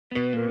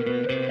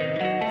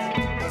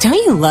Don't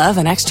you love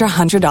an extra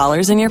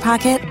 $100 in your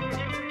pocket?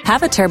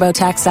 Have a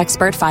TurboTax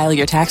expert file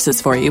your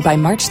taxes for you by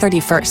March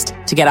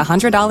 31st to get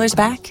 $100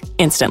 back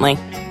instantly.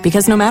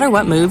 Because no matter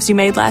what moves you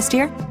made last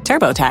year,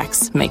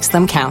 TurboTax makes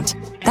them count.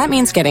 That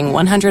means getting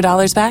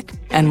 $100 back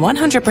and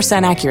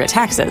 100% accurate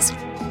taxes,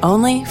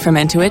 only from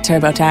Intuit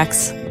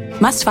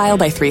TurboTax. Must file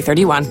by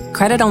 3/31.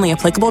 Credit only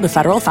applicable to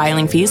federal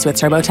filing fees with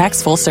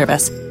TurboTax full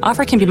service.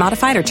 Offer can be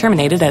modified or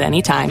terminated at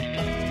any time.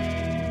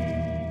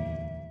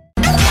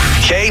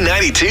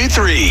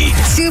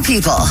 K92-3. Two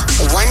people,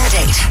 one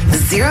date,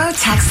 0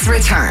 texts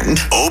returned.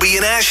 Obie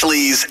and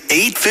Ashley's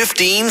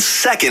 8:15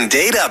 second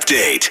date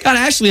update. Got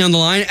Ashley on the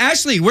line.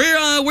 Ashley, where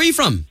are you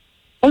from?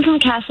 I'm from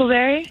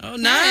Castleberry. Oh,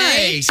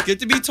 nice. Good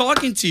to be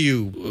talking to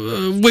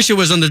you. Wish it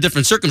was under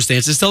different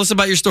circumstances. Tell us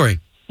about your story.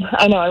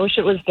 I know, I wish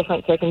it was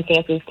different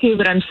circumstances too,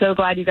 but I'm so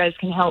glad you guys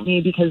can help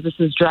me because this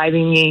is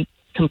driving me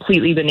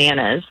completely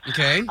bananas.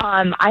 Okay.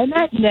 I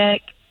met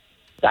Nick.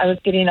 I was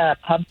getting a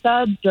pub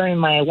sub during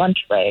my lunch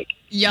break.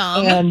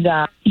 Yum. And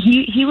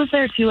he was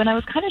there too, and I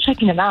was kind of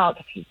checking him out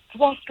because he's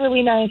dressed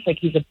really nice, like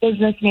he's a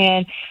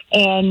businessman.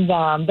 And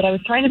but I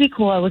was trying to be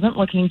cool. I wasn't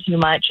looking too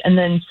much, and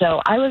then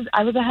so I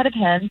was ahead of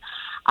him.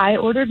 I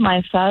ordered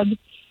my sub.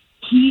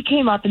 He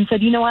came up and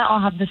said, "You know what? I'll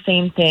have the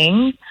same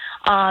thing."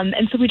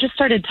 And so we just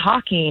started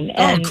talking.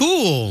 And oh,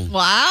 cool!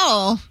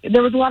 Wow.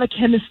 There was a lot of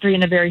chemistry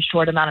in a very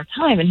short amount of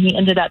time, and he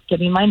ended up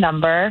giving my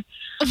number.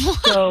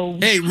 So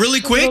hey, really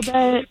quick,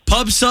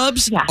 pub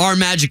subs are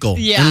magical.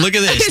 Yeah. And look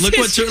at this.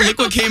 Look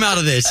what came out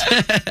of this.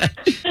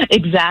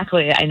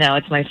 Exactly. I know.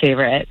 It's my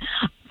favorite.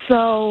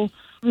 So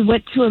we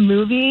went to a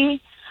movie.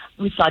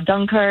 We saw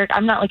Dunkirk.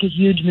 I'm not like a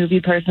huge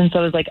movie person, so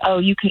I was like, "Oh,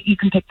 you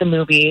can pick the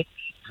movie."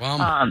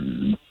 Wow.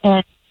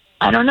 And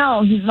I don't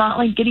know. He's not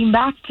like getting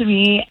back to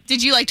me.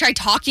 Did you like try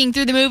talking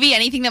through the movie?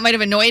 Anything that might have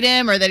annoyed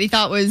him or that he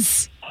thought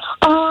was?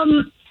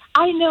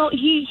 I know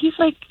he's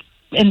like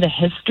in the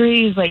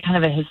history. He's like kind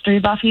of a history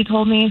buff. He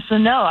told me. So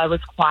no, I was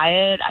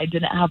quiet. I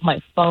didn't have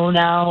my phone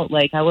out.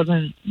 Like I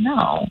wasn't. No.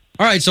 All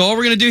right. So all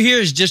we're gonna do here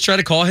is just try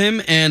to call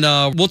him, and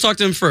we'll talk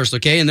to him first,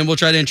 okay? And then we'll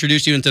try to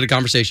introduce you into the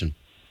conversation.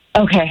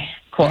 Okay.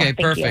 Cool. Okay. Thank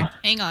Perfect. you.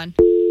 Hang on.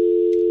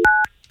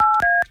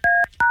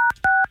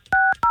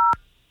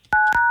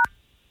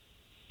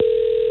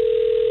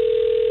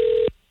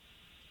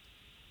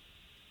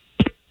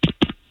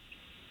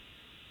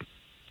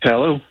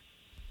 Hello.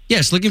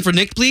 Yes, looking for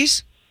Nick,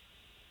 please.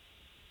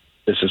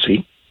 This is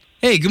he.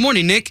 Hey, good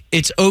morning, Nick.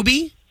 It's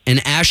Obie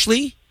and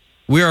Ashley.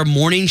 We are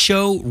morning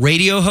show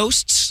radio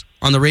hosts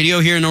on the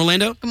radio here in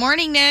Orlando. Good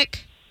morning,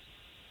 Nick.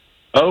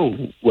 Oh,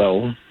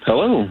 well,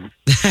 hello.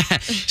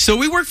 So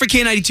we work for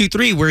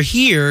K92.3. We're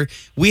here.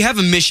 We have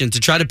a mission to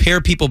try to pair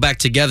people back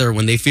together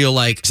when they feel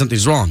like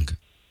something's wrong.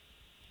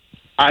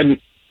 I'm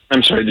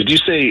sorry, did you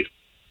say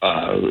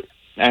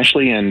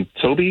Ashley and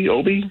Toby?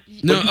 Obie?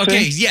 No,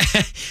 okay, yeah.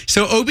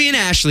 So Obie and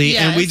Ashley,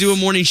 and we do a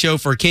morning show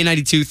for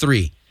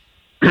K92.3.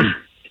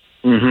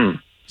 Mm-hmm.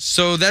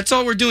 So that's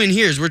all we're doing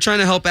here is we're trying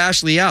to help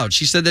Ashley out.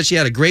 She said that she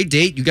had a great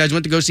date. You guys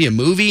went to go see a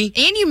movie.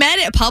 And you met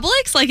at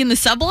Publix, like in the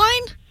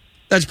subline?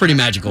 That's pretty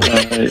magical.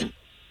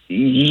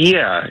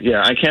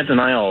 Yeah, I can't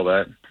deny all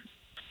that.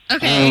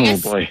 Okay. Oh,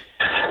 boy.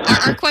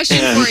 Our question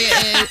for you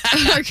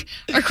is,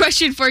 our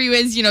question for you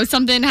is,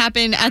 something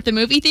happened at the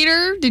movie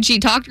theater. Did she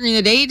talk during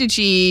the date? Did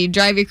she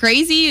drive you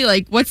crazy?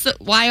 Like,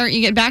 why aren't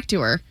you getting back to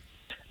her?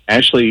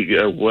 Ashley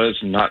was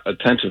not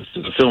attentive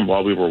to the film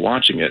while we were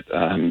watching it.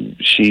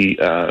 She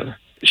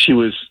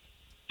was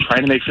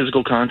trying to make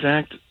physical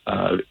contact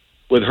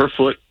with her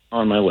foot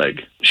on my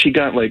leg. She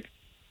got like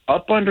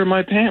up under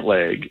my pant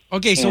leg.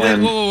 Okay, so wait,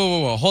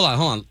 whoa. Hold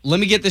on. Let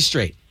me get this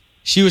straight.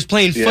 She was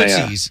playing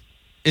footsies,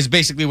 is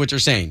basically what you're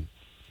saying.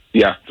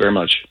 Yeah, very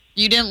much.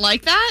 You didn't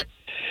like that?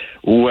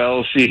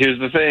 Well, see, here's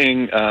the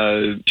thing.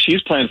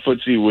 She's playing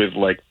footsie with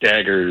like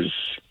daggers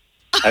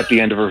at the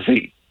end of her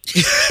feet.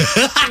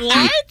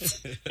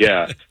 What?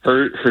 Yeah,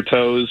 her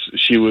toes.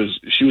 She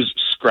was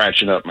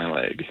scratching up my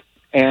leg,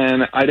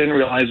 and I didn't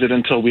realize it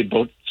until we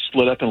both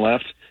split up and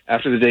left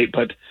after the date.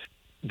 But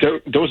there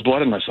was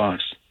blood in my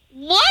socks.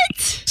 What?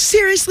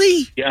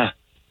 Seriously? Yeah,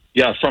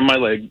 from my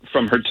leg,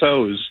 from her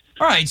toes.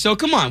 All right, so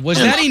come on. Was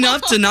that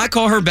enough to not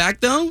call her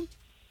back, though?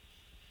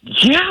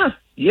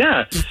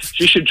 Yeah.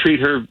 She should treat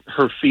her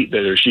feet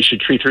better. She should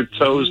treat her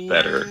toes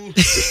better,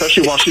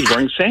 especially while she's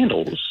wearing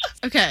sandals.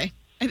 Okay.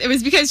 It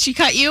was because she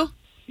cut you?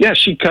 Yeah,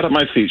 she cut up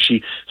my feet.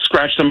 She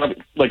scratched them up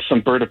like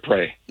some bird of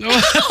prey.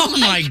 Oh,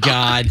 my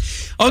God.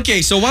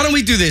 Okay, so why don't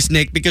we do this,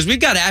 Nick? Because we've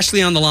got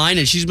Ashley on the line,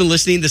 and she's been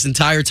listening this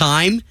entire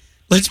time.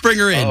 Let's bring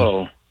her in.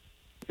 Oh.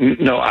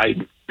 No, I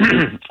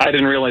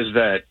didn't realize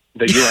that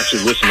you're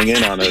actually listening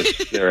in on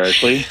us there,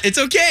 Ashley. It's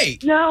okay.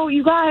 No,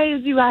 you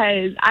guys,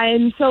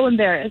 I'm so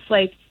embarrassed.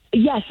 Like,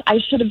 yes, I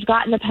should have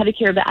gotten a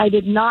pedicure, but I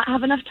did not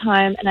have enough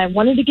time, and I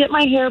wanted to get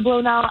my hair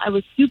blown out. I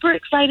was super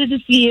excited to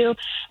see you,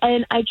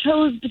 and I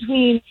chose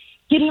between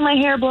getting my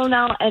hair blown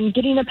out and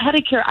getting a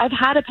pedicure. I've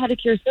had a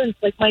pedicure since.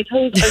 Like, my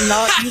toes are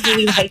not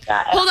usually like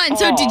that. Hold on.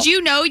 So did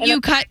you know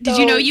you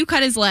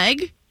cut his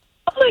leg?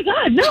 Oh my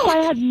God, no,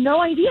 I had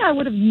no idea. I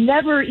would have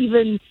never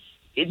even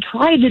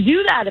try to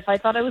do that if I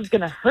thought I was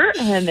going to hurt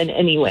him in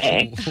any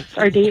way.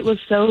 Our date was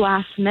so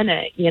last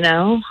minute, you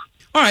know?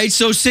 All right,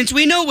 so since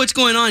we know what's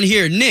going on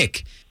here,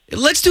 Nick,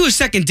 let's do a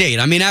second date.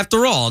 I mean,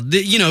 after all,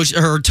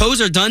 her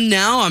toes are done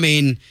now. I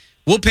mean,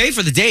 we'll pay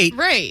for the date.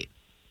 Right.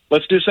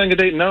 Let's do second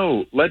date.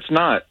 No, let's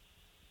not.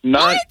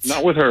 Not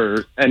with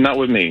her and not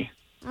with me.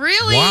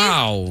 Really?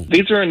 Wow.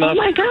 These are enough. Oh,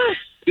 my gosh.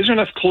 These are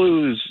enough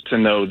clues to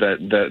know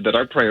that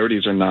our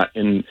priorities are not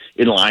in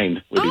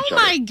line with each Oh,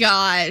 other. my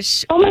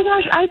gosh. Oh, my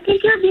gosh. I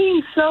think you're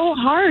being so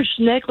harsh,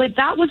 Nick. Like,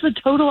 that was a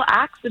total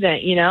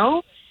accident, you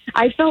know?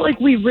 I felt like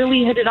we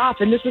really hit it off,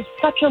 and this is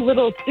such a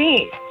little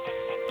thing.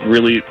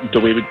 Really, the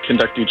way we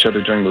conduct each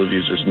other during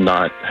movies is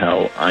not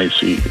how I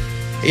see it.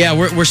 Yeah,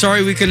 we're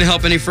sorry we couldn't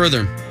help any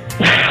further.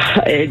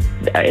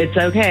 It's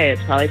okay.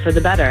 It's probably for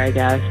the better, I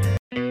guess.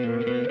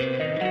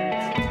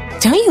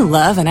 Don't you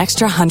love an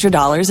extra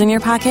 $100 in your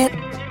pocket?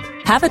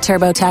 Have a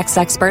TurboTax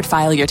expert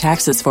file your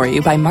taxes for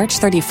you by March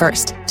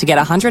 31st to get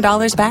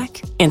 $100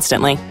 back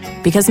instantly.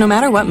 Because no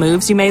matter what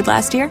moves you made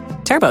last year,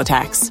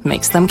 TurboTax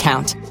makes them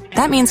count.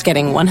 That means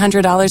getting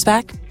 $100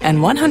 back and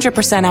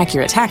 100%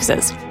 accurate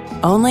taxes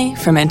only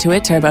from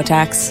Intuit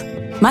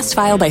TurboTax. Must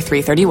file by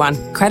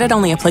 3/31. Credit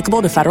only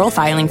applicable to federal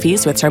filing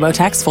fees with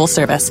TurboTax full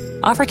service.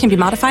 Offer can be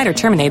modified or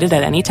terminated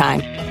at any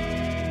time.